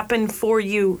Congress happen for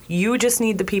you. You just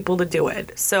need the people to do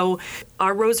it. So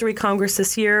our Rosary Congress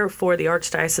this year for the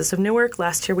Archdiocese of Newark,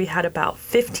 last year we had about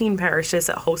 15 parishes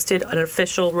that hosted an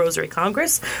official Rosary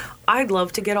Congress. I'd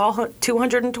love to get all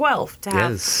 212 to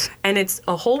have. Yes. And it's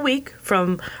a whole week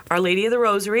from Our Lady of the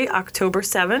Rosary, October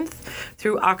 7th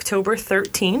through October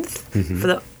 13th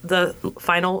for the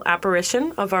final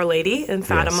apparition of Our Lady in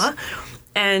Fatima. Yes.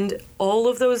 And all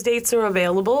of those dates are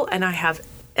available, and I have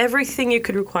everything you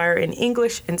could require in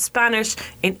English, in Spanish,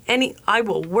 I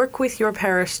will work with your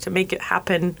parish to make it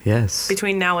happen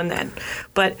between now and then.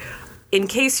 But in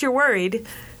case you're worried,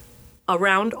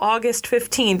 around August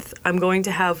 15th, I'm going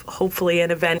to have hopefully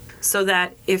an event so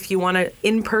that if you want an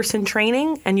in-person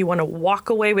training and you want to walk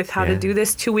away with how to do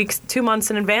this 2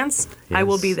 months in advance, I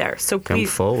will be there. So please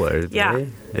come forward. Yeah.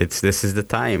 This is the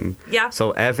time. Yeah.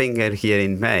 So having her here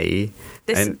in May,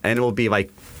 and it will be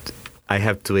like, I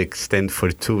have to extend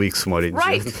for 2 weeks more in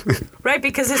June. Right,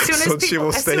 because as soon as so she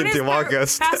will stay until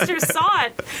August. Pastors saw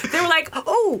it, they were like,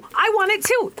 "Oh, I want it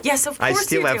too." Yes, of course I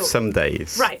still have some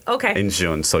days. Right. Okay. In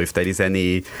June, so if there is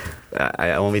any,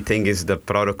 only thing is the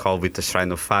protocol with the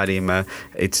Shrine of Fatima.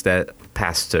 It's that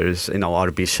pastors,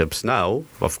 our bishops know,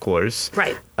 of course.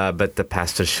 Right. But the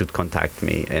pastors should contact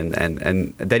me,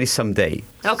 and there is some day.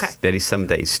 Okay. There is some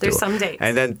days too. There's some days.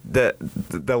 And then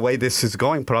the way this is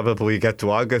going, probably we get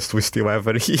to August, we still have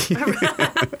her here.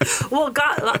 Well,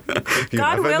 God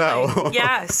never willing. know.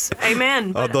 Yes.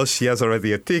 Amen. Although she has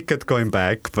already a ticket going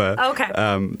back, but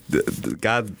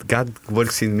God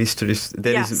works in mysteries.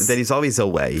 There is always a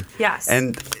way. Yes.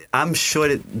 And I'm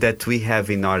sure that we have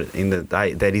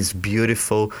there is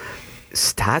beautiful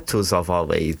statues of Our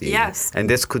Lady. Yes. And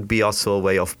this could be also a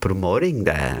way of promoting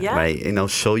that, right?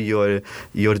 Show your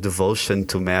devotion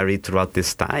to Mary throughout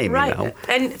this time. Right.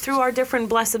 And through our different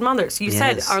Blessed Mothers. You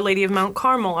said Our Lady of Mount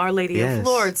Carmel, Our Lady of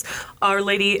Lourdes, Our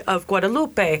Lady of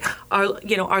Guadalupe,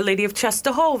 Our Lady of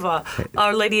Czestochowa,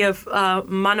 Our Lady of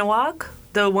Manaoag.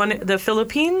 The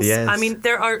Philippines. Yes. I mean,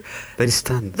 there is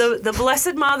tons. The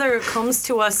Blessed Mother comes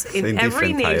to us in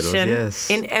every nation,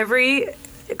 in every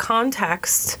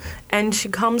context, and she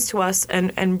comes to us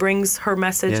and brings her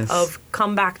message of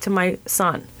come back to my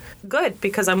son. Good,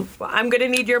 because I'm going to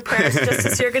need your prayers just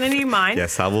as you're going to need mine.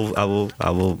 Yes, I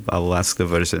will ask the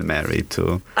Virgin Mary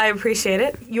too. I appreciate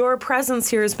it. Your presence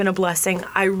here has been a blessing.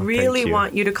 I really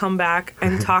want you to come back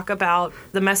and talk about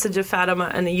the message of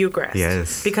Fatima and the Eucharist.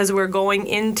 Yes. Because we're going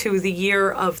into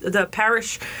the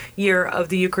parish year of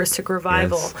the Eucharistic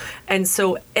revival. Yes. And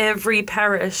so every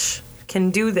parish can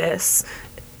do this,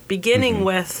 beginning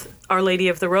with Our Lady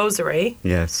of the Rosary.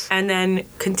 Yes. And then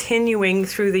continuing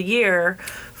through the year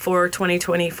for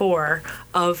 2024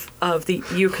 of the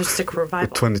Eucharistic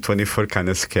revival. 2024 kind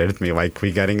of scared me, like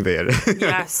we're getting there.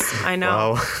 Yes, I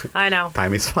know. Wow. I know.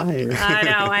 Time is flying.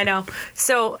 I know.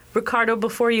 So, Ricardo,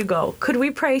 before you go, could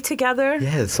we pray together?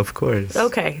 Yes, of course.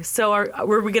 Okay, so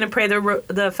were we going to pray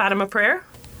the Fatima prayer?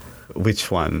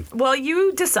 Which one? Well,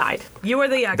 you decide. You are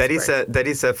the expert. There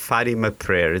is a Fatima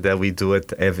prayer that we do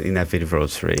in every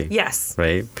rosary. Yes.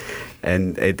 Right?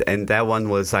 And that one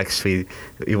was actually,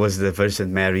 it was the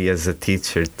Virgin Mary as a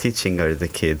teacher teaching her the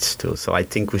kids too. So I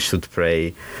think we should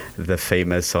pray the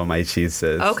famous Oh My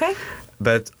Jesus. Okay.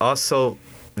 But also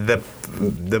the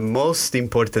most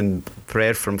important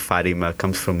prayer from Fatima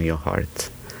comes from your heart.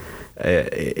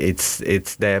 It's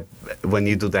that when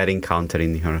you do that encounter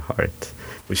in your heart.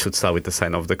 We should start with the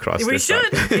sign of the cross. We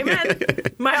should. Amen.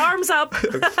 My arm's up.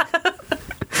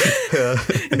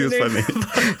 It's funny.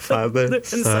 Father,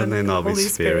 Son, and Holy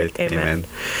Spirit. Amen.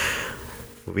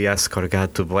 We ask our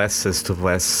God to bless us, to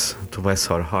bless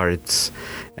our hearts.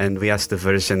 And we ask the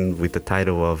Virgin with the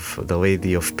title of the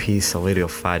Lady of Peace, the Lady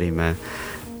of Fatima,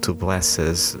 to bless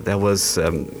us. That was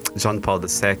John Paul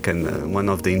II. One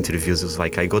of the interviews was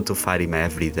like, I go to Fatima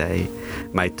every day.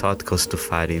 My thought goes to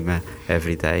Fatima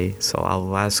every day. So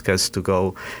I'll ask us to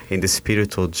go in the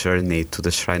spiritual journey to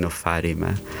the Shrine of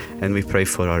Fatima. And we pray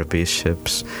for our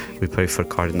bishops. We pray for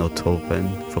Cardinal Tobin,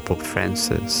 for Pope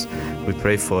Francis. We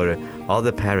pray for all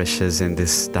the parishes in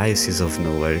this Diocese of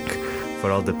Newark, for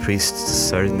all the priests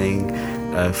discerning,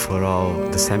 for all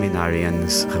the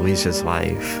seminarians, religious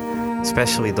life,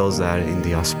 especially those that are in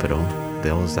the hospital,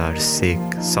 those that are sick,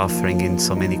 suffering in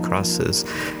so many crosses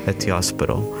at the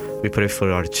hospital. We pray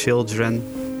for our children.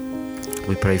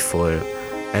 We pray for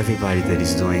everybody that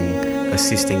is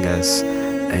assisting us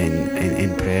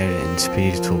in prayer and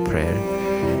spiritual prayer.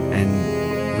 And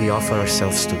we offer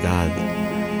ourselves to God.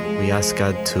 We ask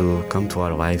God to come to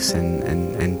our lives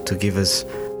and to give us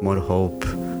more hope,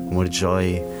 more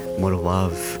joy, more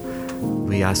love.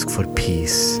 We ask for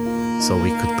peace, so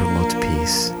we could promote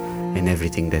peace in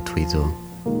everything that we do.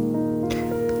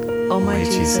 Oh my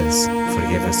Jesus,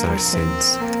 forgive us our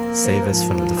sins, save us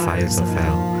from the fires of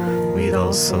hell, lead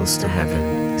all souls to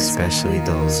heaven, especially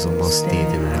those who most need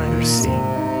in our mercy.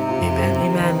 Amen.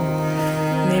 Amen.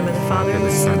 In the name of the Father, and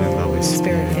the Son, and the Holy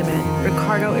Spirit. Amen.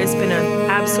 Ricardo, it's been an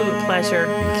absolute pleasure.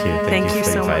 Thank you. Thank you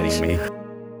for so inviting me.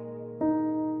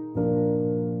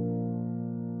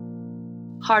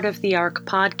 Heart of the Ark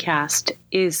podcast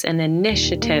is an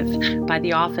initiative by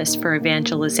the Office for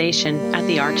Evangelization at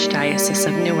the Archdiocese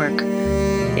of Newark.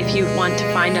 If you want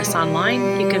to find us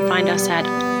online, you can find us at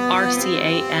rcan.org/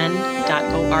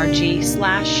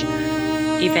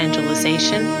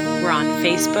 Evangelization. We're on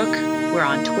Facebook, we're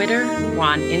on Twitter, we're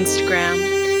on Instagram.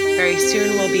 Very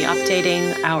soon we'll be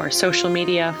updating our social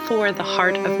media for the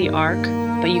Heart of the Ark,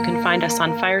 but you can find us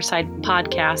on Fireside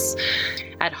Podcasts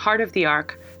at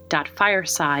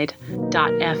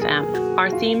heartoftheark.fireside.fm. Our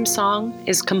theme song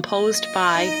is composed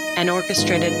by and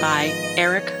orchestrated by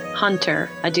Eric Hunter,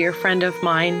 a dear friend of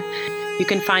mine. You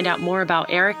can find out more about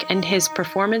Eric and his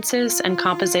performances and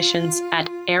compositions at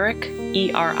Eric,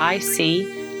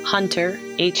 E-R-I-C, Hunter,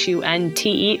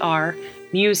 Hunter,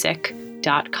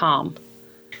 music.com.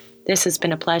 This has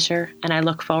been a pleasure, and I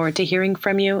look forward to hearing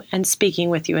from you and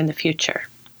speaking with you in the future.